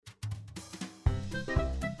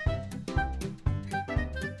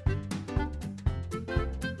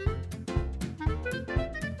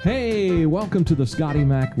Hey, welcome to the Scotty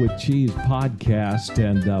Mac with Cheese podcast,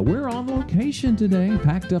 and we're on location today,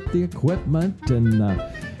 packed up the equipment, and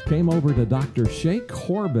came over to Dr. Shay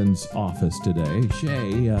Corbin's office today.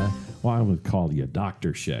 Shay, well, I would call you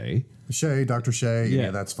Dr. Shay. Shay, Dr. Shay,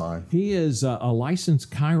 yeah, that's fine. He is a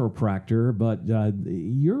licensed chiropractor, but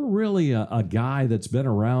you're really a guy that's been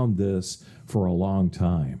around this for a long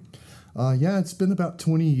time. Yeah, it's been about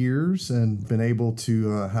 20 years and been able to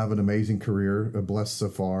have an amazing career, blessed so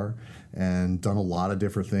far, and done a lot of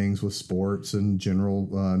different things with sports and general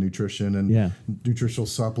nutrition and nutritional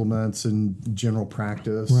supplements and general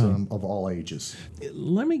practice of all ages.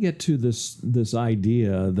 Let me get to this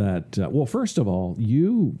idea that, well, first of all,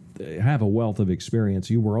 you have a wealth of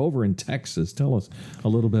experience. You were over in Texas. Tell us a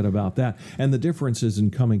little bit about that and the differences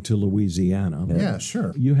in coming to Louisiana. Yeah,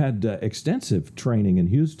 sure. You had extensive training in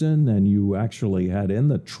Houston, and you actually had in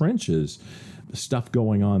the trenches stuff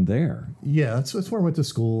going on there. Yeah, that's where I went to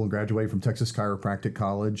school and graduated from Texas Chiropractic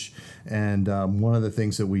College. And one of the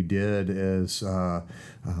things that we did is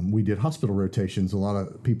we did hospital rotations. A lot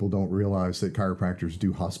of people don't realize that chiropractors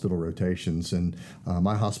do hospital rotations. And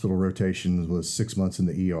my hospital rotation was 6 months in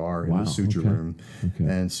the ER in the suture room. Okay.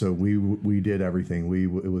 And so we did everything.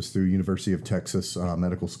 It was through University of Texas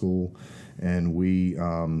Medical School, and we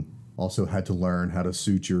also had to learn how to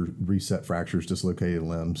suture, reset fractures, dislocated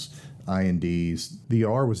limbs, INDs. The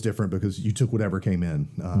ER was different because you took whatever came in,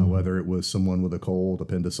 whether it was someone with a cold,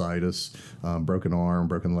 appendicitis, broken arm,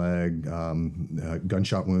 broken leg,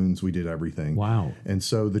 gunshot wounds. We did everything. Wow. And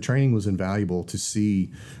so the training was invaluable to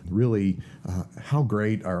see really how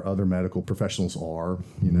great our other medical professionals are,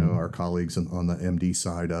 you know, our colleagues on the MD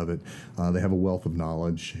side of it. They have a wealth of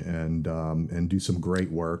knowledge and do some great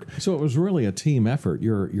work. So it was really a team effort,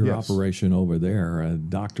 your operation over there,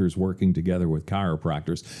 doctors working together with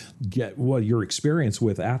chiropractors. Your experience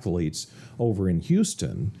with athletes over in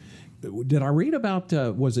Houston. Did I read about,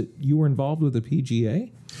 was it you were involved with the PGA?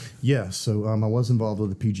 Yes, so I was involved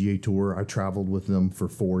with the PGA Tour. I traveled with them for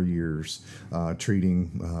 4 years,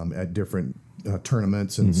 treating at different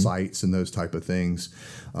tournaments and sites and those type of things.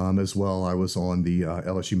 As well, I was on the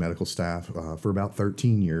LSU medical staff for about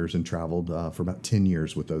 13 years and traveled for about 10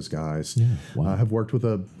 years with those guys. Yeah, wow. I have worked with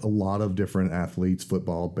a lot of different athletes,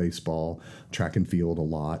 football, baseball, track and field a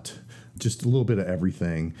lot. Just a little bit of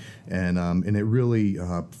everything, and it really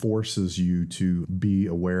forces you to be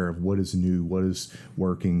aware of what is new, what is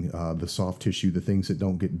working, the soft tissue, the things that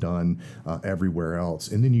don't get done everywhere else,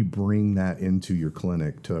 and then you bring that into your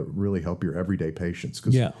clinic to really help your everyday patients.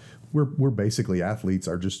 Because we're basically athletes.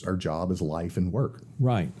 Our job is life and work.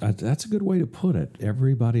 Right. That's a good way to put it.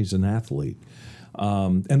 Everybody's an athlete.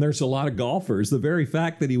 And there's a lot of golfers. The very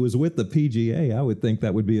fact that he was with the PGA, I would think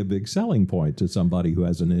that would be a big selling point to somebody who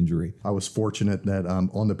has an injury. I was fortunate that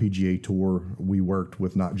on the PGA Tour, we worked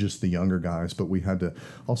with not just the younger guys, but we had to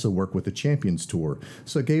also work with the Champions Tour.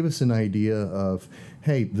 So it gave us an idea of,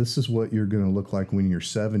 hey, this is what you're going to look like when you're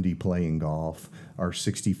 70 playing golf, or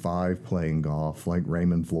 65 playing golf, like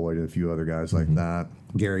Raymond Floyd and a few other guys like that.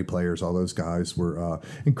 Gary Players, all those guys were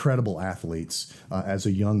incredible athletes as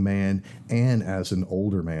a young man and as an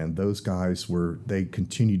older man. Those guys they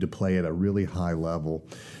continued to play at a really high level.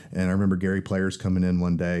 And I remember Gary Players coming in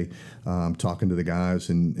one day, talking to the guys,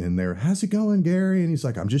 and they're, how's it going, Gary? And he's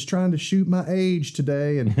like, I'm just trying to shoot my age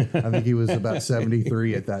today. And I think he was about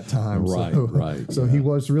 73 at that time. Right. So he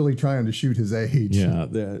was really trying to shoot his age. Yeah.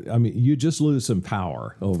 I mean, you just lose some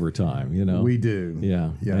power over time, you know? We do.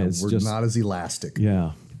 Yeah. We're not as elastic. Yeah.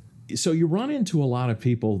 So you run into a lot of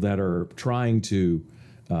people that are trying to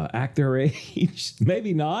act their age.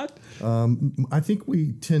 Maybe not. I think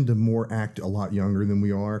we tend to more act a lot younger than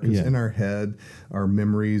we are, because in our head, our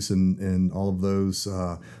memories and all of those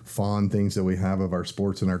fond things that we have of our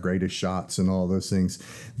sports and our greatest shots and all those things,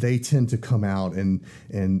 they tend to come out and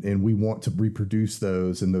we want to reproduce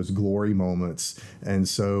those and those glory moments. And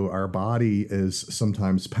so our body is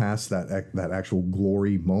sometimes past that actual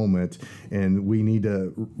glory moment, and we need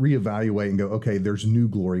to reevaluate and go, okay, there's new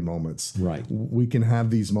glory moments. Right. We can have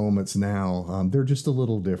these moments now. They're just a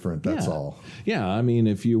little different. That's all. Yeah. I mean,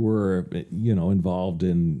 if you were, involved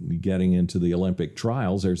in getting into the Olympic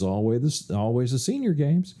trials, there's always the senior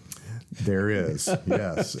games. There is.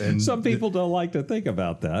 Yes. And some people don't like to think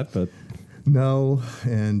about that, but No,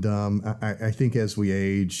 and I think as we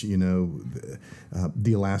age, the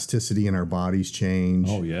elasticity in our bodies change.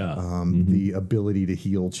 Oh, yeah. The ability to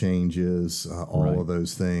heal changes. All of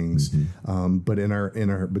those things. But in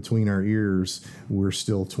our between our ears, we're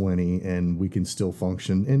still 20, and we can still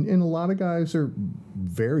function. And a lot of guys are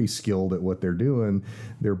very skilled at what they're doing.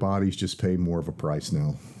 Their bodies just pay more of a price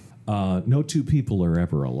now. No two people are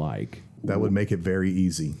ever alike. That would make it very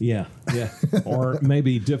easy. Yeah. Or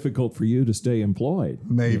maybe difficult for you to stay employed.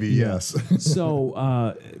 Maybe, yes.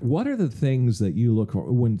 So what are the things that you look for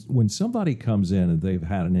when somebody comes in and they've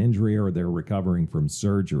had an injury or they're recovering from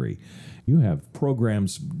surgery? You have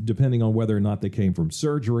programs depending on whether or not they came from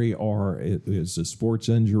surgery or it is a sports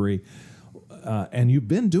injury. And you've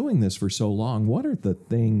been doing this for so long. What are the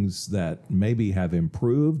things that maybe have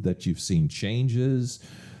improved, that you've seen changes?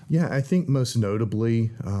 Yeah, I think most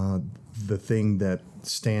notably, the thing that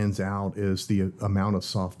stands out is the amount of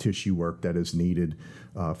soft tissue work that is needed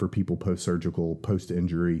for people post-surgical,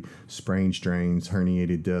 post-injury, sprained strains,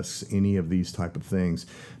 herniated discs, any of these type of things.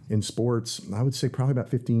 In sports, I would say probably about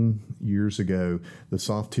 15 years ago, the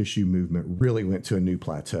soft tissue movement really went to a new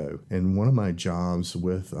plateau. And one of my jobs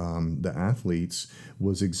with the athletes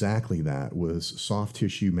was exactly that, was soft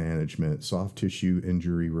tissue management, soft tissue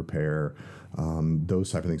injury repair,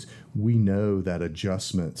 those type of things. We know that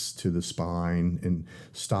adjustments to the spine and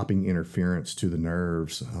stopping interference to the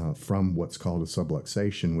nerves from what's called a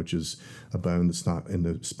subluxation, which is a bone that's not in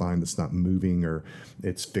the spine that's not moving, or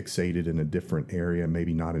it's fixated in a different area,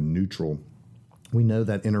 maybe not in neutral. We know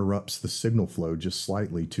that interrupts the signal flow just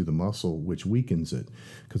slightly to the muscle, which weakens it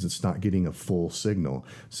because it's not getting a full signal.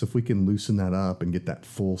 So if we can loosen that up and get that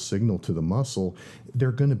full signal to the muscle,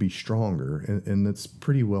 they're going to be stronger, and that's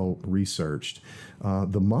pretty well researched.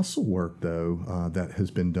 The muscle work, though, that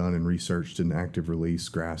has been done and researched in active release,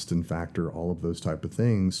 Graston factor, all of those type of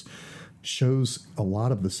things, shows a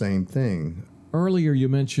lot of the same thing. Earlier, you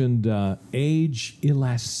mentioned age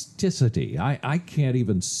elasticity. I can't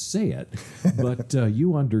even say it, but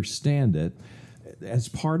you understand it as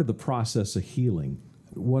part of the process of healing.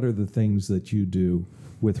 What are the things that you do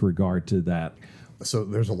with regard to that? So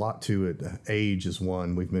there's a lot to it. Age is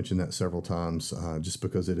one. We've mentioned that several times just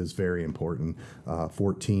because it is very important.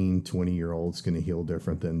 14, 20-year-olds going to heal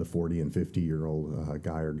different than the 40 and 50-year-old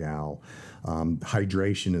guy or gal.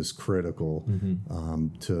 Hydration is critical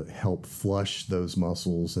to help flush those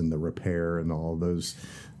muscles and the repair and all those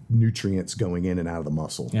nutrients going in and out of the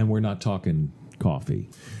muscle. And we're not talking coffee.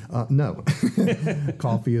 No.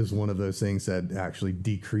 Coffee is one of those things that actually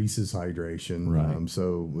decreases hydration. Right.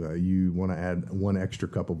 So you want to add 1 extra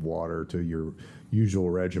cup of water to your usual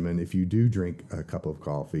regimen if you do drink a cup of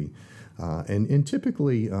coffee. And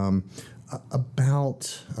typically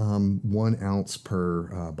about 1 ounce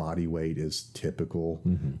per body weight is typical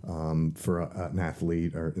for an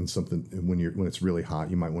athlete, or in something when it's really hot,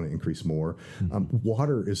 you might want to increase more.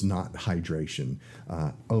 Water is not hydration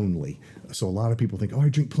only. So a lot of people think, oh, I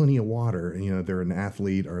drink plenty of water. And, they're an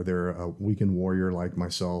athlete or they're a weekend warrior like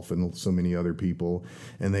myself and so many other people,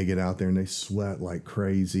 and they get out there and they sweat like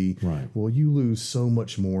crazy. Right. Well, you lose so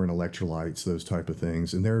much more in electrolytes, those type of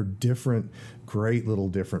things. And there are great little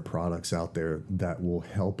different products out there that will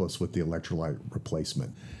help us with the electrolyte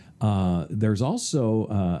replacement. There's also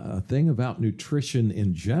a thing about nutrition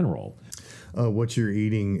in general. What you're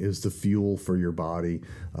eating is the fuel for your body.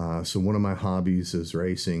 So one of my hobbies is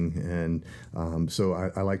racing, and so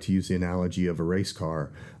I like to use the analogy of a race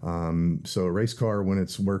car. So a race car, when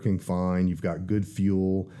it's working fine, you've got good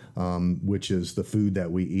fuel, which is the food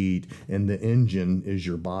that we eat, and the engine is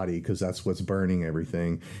your body because that's what's burning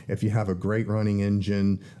everything. If you have a great running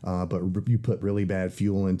engine, but you put really bad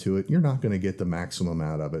fuel into it, you're not going to get the maximum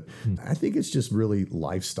out of it. I think it's just really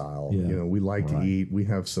lifestyle. Yeah. We like to eat. We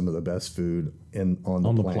have some of the best food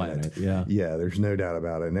on the planet. Yeah, there's no doubt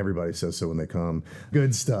about it, and everybody says so when they come.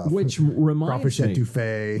 Good stuff. Which reminds me,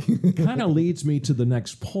 etouffee. kind of leads me to the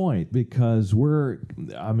next point, because we're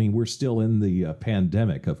still in the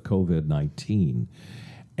pandemic of COVID-19,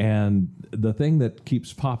 and the thing that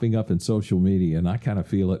keeps popping up in social media, and I kind of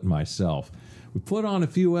feel it myself, we put on a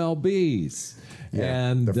few LBs. Yeah,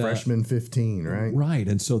 and the freshman 15, right? Right,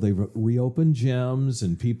 and so they've reopened gyms,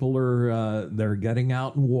 and people are they're getting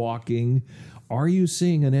out and walking. Are you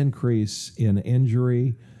seeing an increase in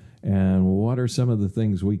injury, and what are some of the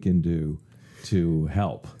things we can do to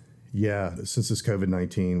help? Yeah, since this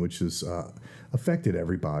COVID-19, which is affected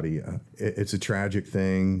everybody. It's a tragic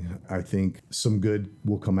thing. I think some good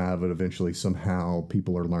will come out of it eventually. Somehow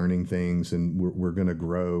people are learning things, and we're going to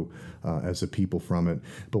grow as a people from it.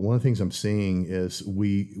 But one of the things I'm seeing is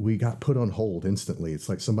we got put on hold instantly. It's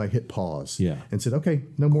like somebody hit pause and said, okay,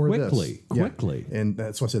 no more of this. Quickly. And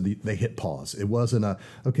that's why I said they hit pause. It wasn't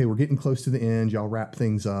okay, we're getting close to the end. Y'all wrap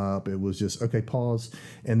things up. It was just, okay, pause.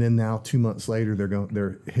 And then now 2 months later,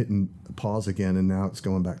 they're hitting pause again, and now it's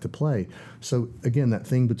going back to play. So again, that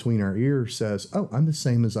thing between our ears says, oh, I'm the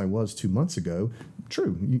same as I was 2 months ago.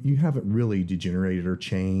 True, you haven't really degenerated or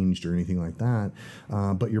changed or anything like that,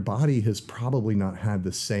 but your body has probably not had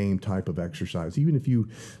the same type of exercise. Even if you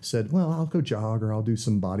said, well, I'll go jog or I'll do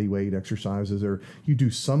some body weight exercises, or you do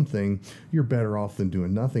something, you're better off than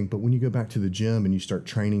doing nothing. But when you go back to the gym and you start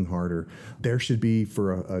training harder, there should be,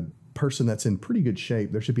 for a person that's in pretty good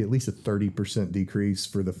shape, there should be at least a 30% decrease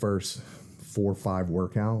for the first 4 or 5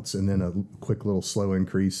 workouts, and then a quick little slow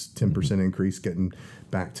increase, 10% increase, getting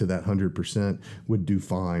back to that 100% would do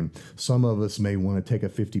fine. Some of us may want to take a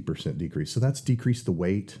 50% decrease. So that's decrease the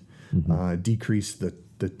weight, decrease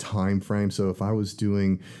the time frame. So if I was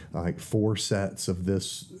doing like 4 sets of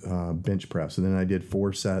this bench press, and then I did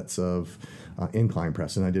 4 sets of incline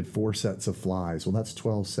press, and I did 4 sets of flies, well, that's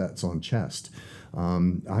 12 sets on chest.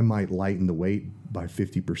 I might lighten the weight by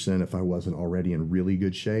 50% if I wasn't already in really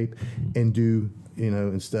good shape, and do,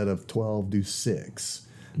 instead of 12, do 6.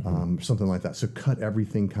 Something like that. So cut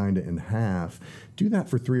everything kind of in half. Do that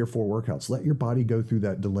for 3 or 4 workouts. Let your body go through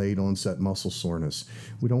that delayed onset muscle soreness.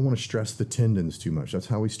 We don't want to stress the tendons too much. That's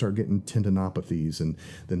how we start getting tendinopathies, and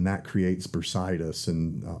then that creates bursitis,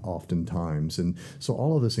 and oftentimes. And so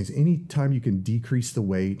all of those things, anytime you can decrease the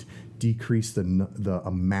weight, decrease the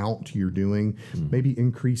amount you're doing, maybe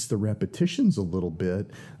increase the repetitions a little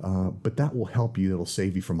bit, but that will help you. It'll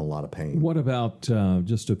save you from a lot of pain. What about,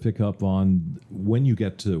 just to pick up on when you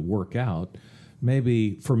get to work out,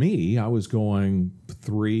 maybe for me, I was going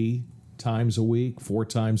 3 times a week, 4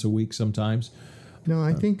 times a week sometimes. No,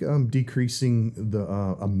 I think decreasing the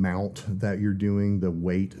amount that you're doing, the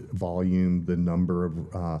weight, volume, the number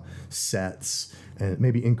of sets, and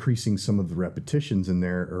maybe increasing some of the repetitions in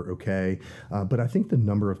there are okay. But I think the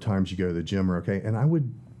number of times you go to the gym are okay. And I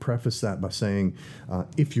would preface that by saying,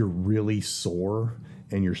 if you're really sore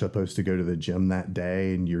and you're supposed to go to the gym that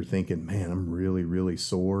day and you're thinking, man, I'm really, really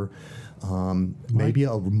sore, maybe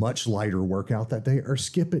a much lighter workout that day, or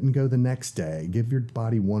skip it and go the next day. Give your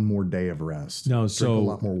body one more day of rest. Drink a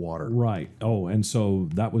lot more water. Right. Oh, and so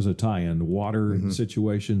that was a tie-in. Water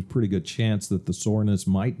situation, pretty good chance that the soreness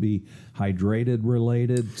might be hydrated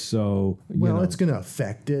related. So, it's going to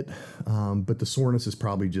affect it, but the soreness is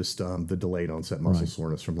probably just the delayed onset muscle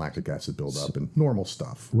soreness from lactic acid buildup and normal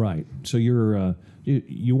stuff. Right. So you're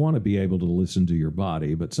you want to be able to listen to your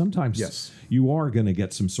body, but sometimes you are going to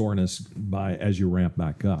get some soreness as you ramp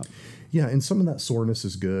back up. Yeah, and some of that soreness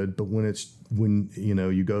is good, but when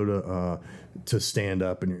you go to stand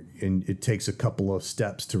up and it takes a couple of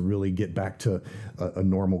steps to really get back to a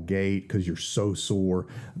normal gait because you're so sore,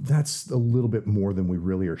 that's a little bit more than we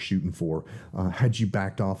really are shooting for. Had you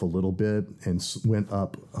backed off a little bit and went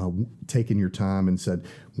up, taken your time and said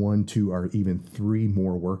 1, 2, or even 3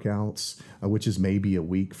 more workouts, which is maybe a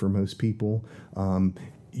week for most people,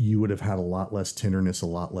 you would have had a lot less tenderness, a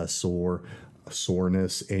lot less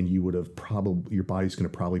soreness, and you would have your body's going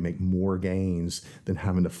to probably make more gains than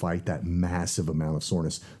having to fight that massive amount of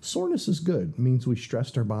soreness. Soreness is good. It means we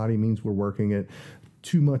stressed our body, means we're working it.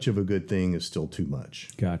 Too much of a good thing is still too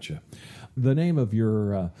much. Gotcha. The name of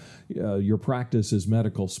your practice is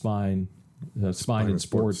Medical Spine and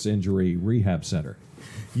Sports Injury Rehab Center.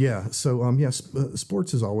 Yeah. So,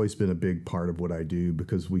 sports has always been a big part of what I do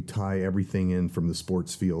because we tie everything in from the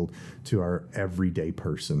sports field to our everyday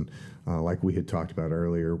person. Like we had talked about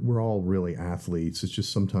earlier, we're all really athletes. It's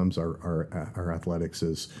just sometimes our athletics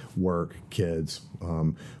is work, kids,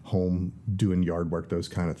 home, doing yard work, those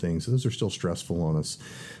kind of things. Those are still stressful on us.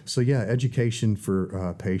 So, education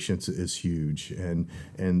for patients is huge. And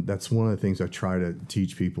that's one of the things I try to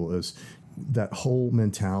teach people is that whole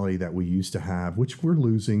mentality that we used to have, which we're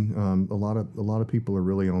losing. A lot of people are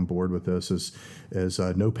really on board with this as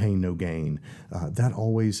no pain, no gain. That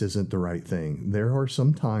always isn't the right thing. There are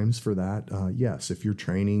some times for that, yes, if you're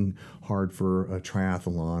training hard for a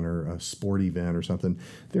triathlon or a sport event or something,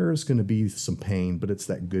 there is going to be some pain, but it's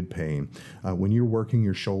that good pain. When you're working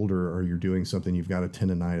your shoulder or you're doing something, you've got a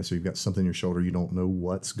tendonitis or you've got something in your shoulder, you don't know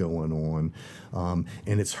what's going on,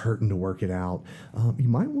 and it's hurting to work it out, you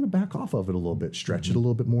might want to back off of it a little bit, stretch it a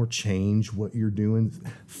little bit more, change what you're doing,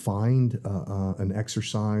 find an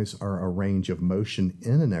exercise or a range of motion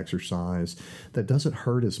in an exercise that doesn't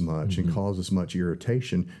hurt as much and cause as much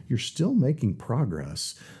irritation. You're still making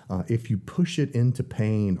progress. If you push it into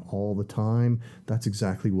pain all the time, that's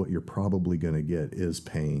exactly what you're probably going to get is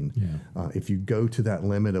pain. Yeah. If you go to that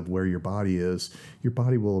limit of where your body is, your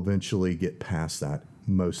body will eventually get past that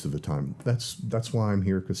most of the time. That's why I'm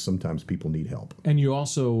here, because sometimes people need help. And you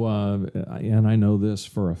also, and I know this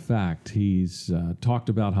for a fact, he's talked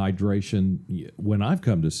about hydration when I've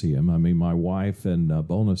come to see him. I mean, my wife and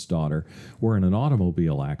bonus daughter were in an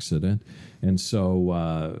automobile accident, and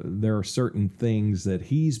so there are certain things that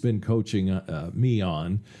he's been coaching me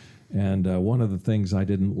on. And one of the things I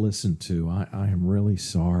didn't listen to, I am really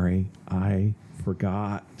sorry. I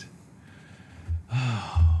forgot.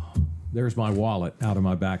 There's my wallet out of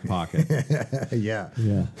my back pocket. Yeah.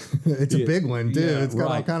 Yeah. It's a big one, too. Yeah, it's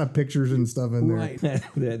got all kind of pictures and stuff in there. Right.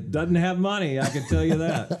 It doesn't have money, I can tell you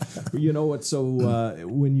that. You know what? So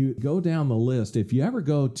when you go down the list, if you ever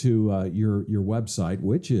go to your website,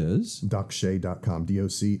 which is? DocShay.com,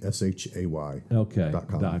 DOCSHAY. Okay.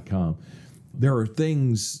 .com. There are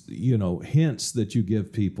things, hints that you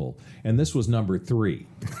give people. And this was number 3.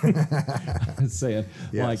 Saying,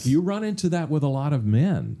 yes. Like, you run into that with a lot of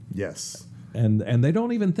men. Yes. And they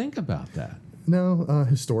don't even think about that. No,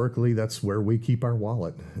 historically, that's where we keep our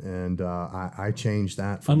wallet. And I changed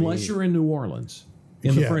that for Unless you're in New Orleans,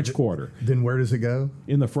 in the French Quarter. Then where does it go?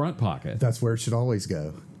 In the front pocket. That's where it should always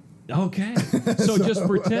go. Okay. So just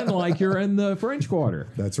pretend like you're in the French Quarter.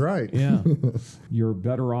 That's right. Yeah. You're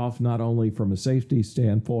better off not only from a safety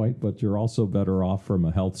standpoint, but you're also better off from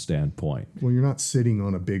a health standpoint. Well, you're not sitting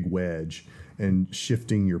on a big wedge and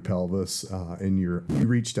shifting your pelvis, and you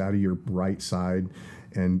reached out of your right side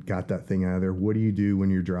and got that thing out of there. What do you do when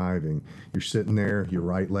you're driving? You're sitting there, your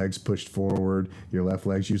right leg's pushed forward, your left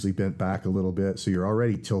leg's usually bent back a little bit, so you're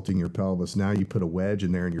already tilting your pelvis. Now you put a wedge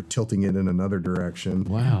in there and you're tilting it in another direction.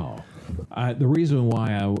 Wow. The reason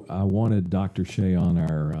why I wanted Dr. Shay on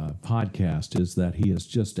our podcast is that he is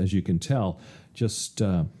just, as you can tell, just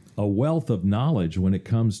a wealth of knowledge when it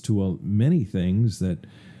comes to many things that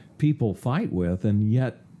people fight with, and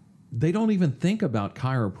yet they don't even think about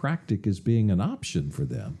chiropractic as being an option for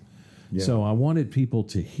them. Yeah. So I wanted people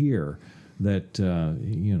to hear that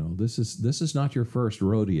this is not your first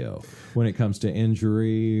rodeo when it comes to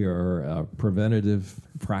injury or preventative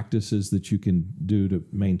practices that you can do to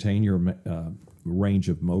maintain your range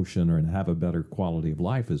of motion or have a better quality of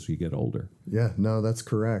life as you get older. Yeah, no, that's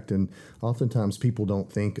correct. And oftentimes people don't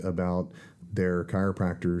think about their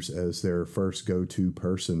chiropractors as their first go-to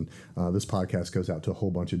person. This podcast goes out to a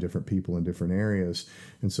whole bunch of different people in different areas,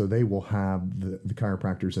 and so they will have the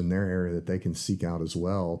chiropractors in their area that they can seek out as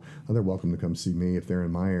well. They're welcome to come see me if they're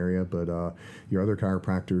in my area, but your other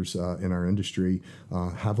chiropractors in our industry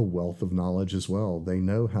have a wealth of knowledge as well. They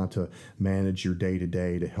know how to manage your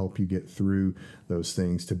day-to-day to help you get through those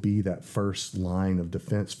things, to be that first line of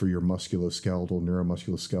defense for your musculoskeletal,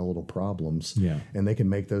 neuromusculoskeletal problems. Yeah. And they can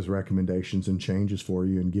make those recommendations and changes for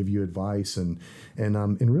you and give you advice, and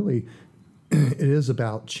really it is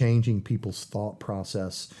about changing people's thought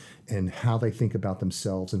process and how they think about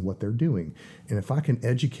themselves and what they're doing. And if I can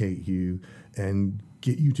educate you and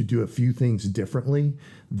get you to do a few things differently,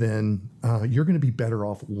 then you're going to be better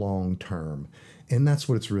off long term. And that's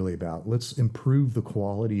what it's really about. Let's improve the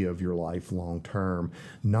quality of your life long term,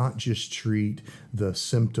 not just treat the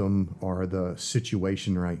symptom or the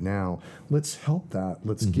situation right now. Let's help that.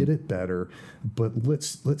 Let's get it better, but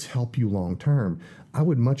let's help you long term. I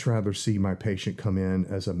would much rather see my patient come in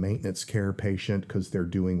as a maintenance care patient because they're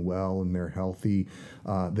doing well and they're healthy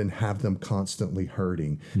than have them constantly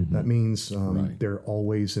hurting. That means they're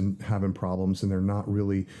always having problems and they're not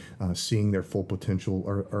really seeing their full potential,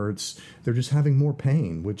 or they're just having more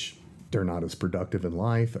pain, which they're not as productive in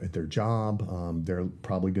life at their job. They're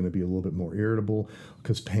probably going to be a little bit more irritable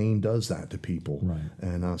because pain does that to people. Right.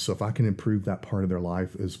 And so if I can improve that part of their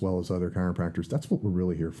life as well as other chiropractors, that's what we're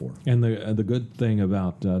really here for. And the good thing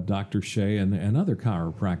about Dr. Shay and other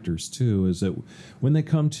chiropractors too is that when they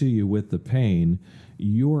come to you with the pain,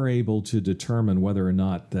 you are able to determine whether or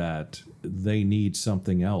not that they need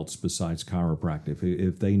something else besides chiropractic.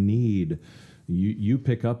 If they need, you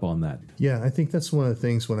pick up on that. Yeah, I think that's one of the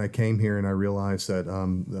things when I came here and I realized that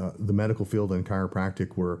the medical field and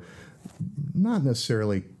chiropractic were not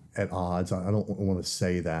necessarily at odds. I don't want to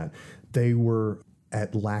say that. They were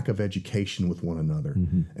at lack of education with one another.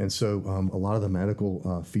 And so a lot of the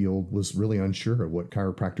medical field was really unsure of what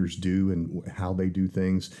chiropractors do and how they do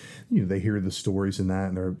things. They hear the stories and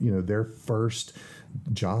that, and their first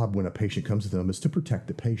job when a patient comes to them is to protect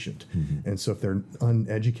the patient. And so if they're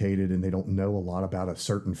uneducated and they don't know a lot about a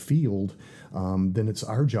certain field, then it's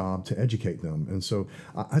our job to educate them. And so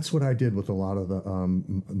that's what I did with a lot of the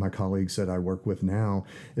my colleagues that I work with now,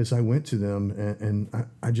 is I went to them and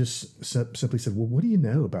I just simply said, well, what do you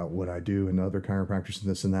know about what I do and other chiropractors and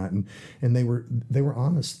this and that? And they were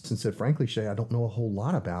honest and said, frankly, Shay, I don't know a whole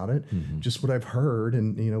lot about it, just what I've heard.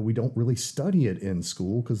 And, we don't really study it in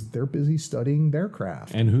school because they're busy studying their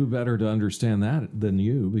craft. And who better to understand that than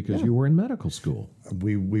you, because you were in medical school.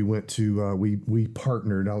 We went to, we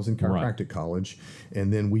partnered. I was in chiropractic college,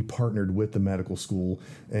 and then we partnered with the medical school.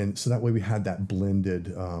 And so that way we had that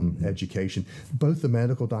blended education. Both the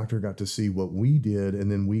medical doctor got to see what we did,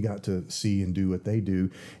 and then we got to see and do what they do.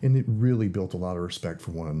 And it really built a lot of respect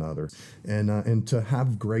for one another. And to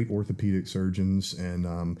have great orthopedic surgeons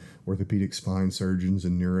and orthopedic spine surgeons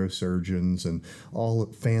and neurosurgeons and all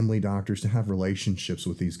family doctors, to have relationships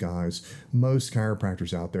with these guys. Most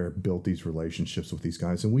chiropractors out there built these relationships with these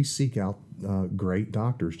guys, and we seek out great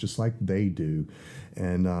doctors just like they do.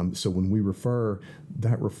 And so when we refer,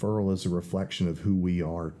 that referral is a reflection of who we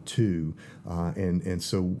are too. And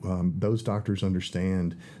so those doctors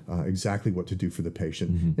understand exactly what to do for the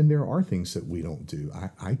patient. And there are things that we don't do.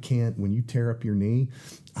 I can't, when you tear up your knee,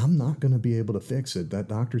 I'm not going to be able to fix it. That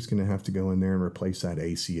doctor's going to have to go in there and replace that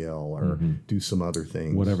ACL or do some other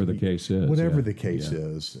things. Whatever the case is. Whatever the case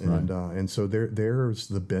is. And and so there's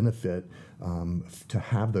the benefit to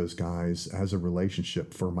have those guys as a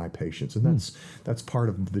relationship for my patients. And that's part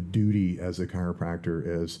of the duty as a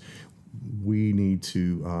chiropractor is we need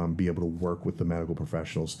to be able to work with the medical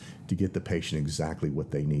professionals to get the patient exactly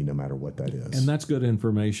what they need, no matter what that is. And that's good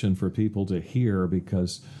information for people to hear,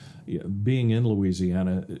 because being in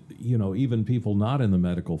Louisiana, even people not in the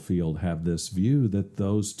medical field have this view that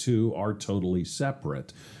those two are totally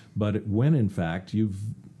separate. But when in fact you've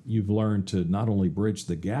learned to not only bridge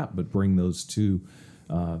the gap, but bring those two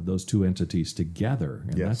entities together.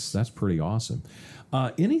 And that's pretty awesome.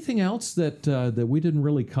 Anything else that we didn't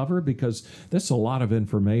really cover? Because that's a lot of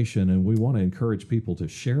information, and we want to encourage people to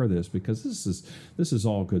share this, because this is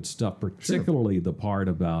all good stuff, particularly the part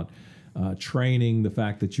about training, the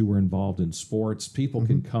fact that you were involved in sports. People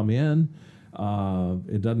can come in.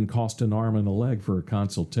 It doesn't cost an arm and a leg for a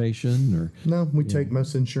consultation, or no. We take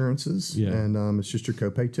most insurances, and it's just your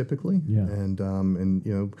copay typically. And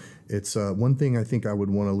it's one thing I think I would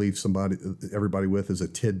want to leave everybody with is a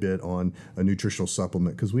tidbit on a nutritional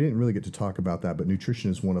supplement, because we didn't really get to talk about that, but nutrition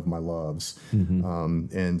is one of my loves.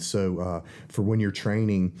 And so for when you're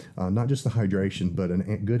training, not just the hydration, but a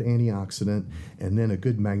good antioxidant, and then a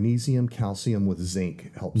good magnesium, calcium with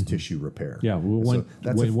zinc helps tissue repair. Yeah, we went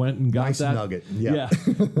and got nice that. Nugget. Yeah,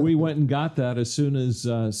 we went and got that as soon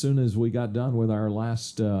as we got done with our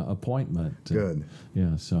last appointment. Good.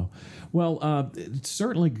 Yeah. So, well, it's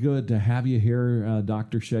certainly good to have you here,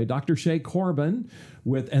 Dr. Shay. Dr. Shay Corbin,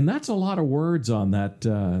 and that's a lot of words on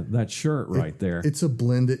that shirt right there. It's a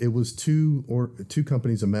blend. It was two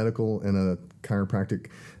companies, a medical and a chiropractic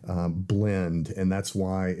blend, and that's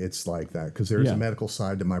why it's like that, because there's a medical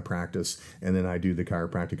side to my practice, and then I do the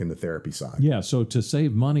chiropractic and the therapy side. Yeah, so to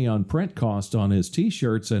save money on print cost on his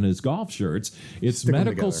T-shirts and his golf shirts, it's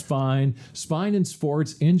medical spine and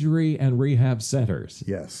sports, injury, and rehab centers.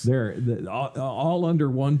 Yes. They're all under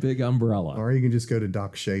one big umbrella. Or you can just go to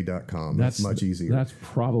DocShay.com. That's much easier. That's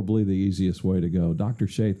probably the easiest way to go. Dr.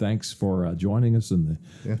 Shay, thanks for joining us in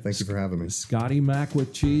the thank you for having me. Scotty Mac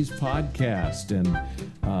with Cheese podcast.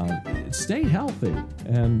 And stay healthy,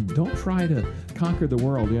 and don't try to conquer the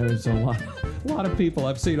world. There's a lot of people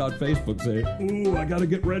I've seen on Facebook say, "Ooh, I got to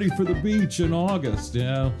get ready for the beach in August."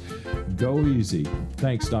 Go easy.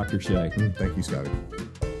 Thanks, Dr. Shay. Thank you, Scotty.